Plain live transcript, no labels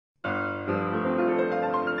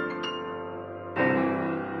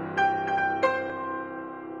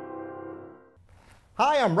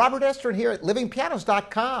Hi, I'm Robert Estrin here at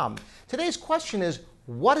livingpianos.com. Today's question is,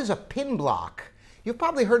 what is a pin block? You've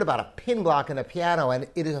probably heard about a pin block in a piano, and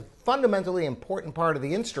it is a fundamentally important part of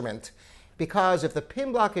the instrument because if the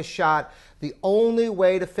pin block is shot, the only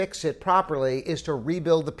way to fix it properly is to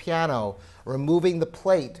rebuild the piano, removing the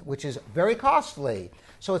plate, which is very costly.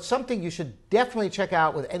 So it's something you should definitely check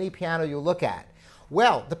out with any piano you look at.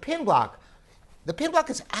 Well, the pin block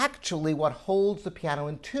is actually what holds the piano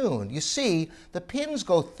in tune. You see, the pins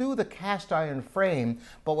go through the cast iron frame,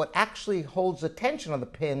 but what actually holds the tension on the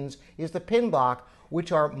pins is the pin block,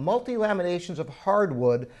 which are multi-laminations of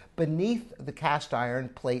hardwood beneath the cast iron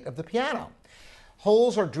plate of the piano.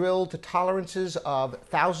 Holes are drilled to tolerances of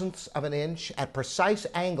thousandths of an inch at precise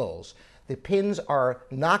angles. The pins are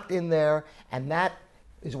knocked in there, and that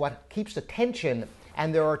is what keeps the tension.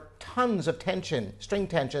 And there are tons of tension, string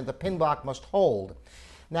tension, the pin block must hold.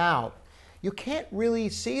 Now, you can't really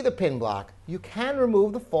see the pin block. You can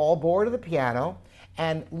remove the fall board of the piano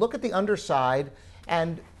and look at the underside,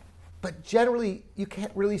 but generally you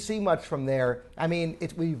can't really see much from there. I mean,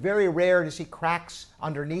 it would be very rare to see cracks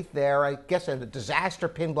underneath there. I guess a disaster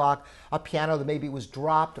pin block, a piano that maybe was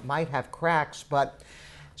dropped, might have cracks. But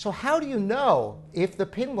so how do you know if the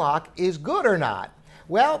pin block is good or not?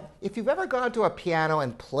 Well, if you've ever gone to a piano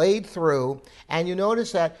and played through and you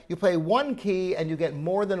notice that you play one key and you get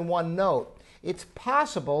more than one note, it's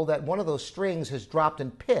possible that one of those strings has dropped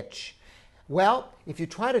in pitch. Well, if you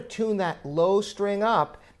try to tune that low string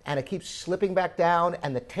up and it keeps slipping back down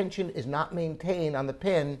and the tension is not maintained on the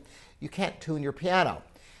pin, you can't tune your piano.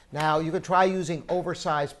 Now, you could try using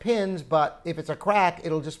oversized pins, but if it's a crack,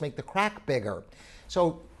 it'll just make the crack bigger.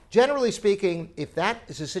 So generally speaking, if that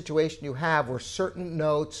is a situation you have where certain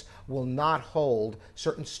notes will not hold,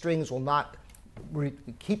 certain strings will not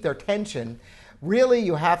keep their tension, really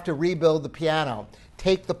you have to rebuild the piano.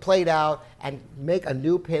 Take the plate out and make a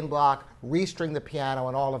new pin block, restring the piano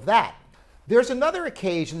and all of that. There's another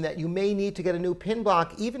occasion that you may need to get a new pin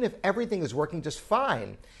block even if everything is working just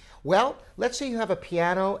fine. Well, let's say you have a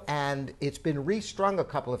piano and it's been restrung a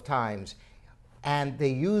couple of times, and they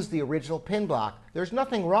use the original pin block. There's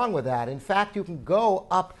nothing wrong with that. In fact, you can go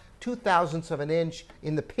up 0.02 of an inch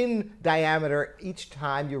in the pin diameter each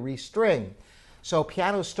time you restring. So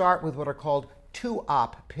pianos start with what are called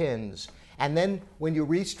 2-op pins. And then when you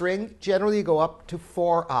restring, generally you go up to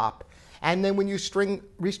 4-op. And then when you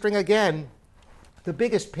restring again, the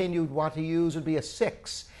biggest pin you'd want to use would be a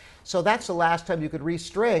 6. So that's the last time you could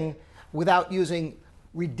restring without using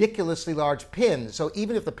ridiculously large pins. So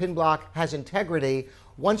even if the pin block has integrity,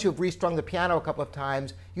 once you've restrung the piano a couple of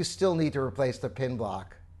times, you still need to replace the pin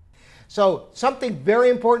block. So something very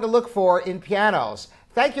important to look for in pianos.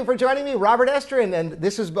 Thank you for joining me, Robert Estrin, and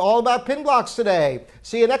this is all about pin blocks today.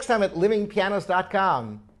 See you next time at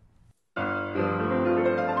livingpianos.com.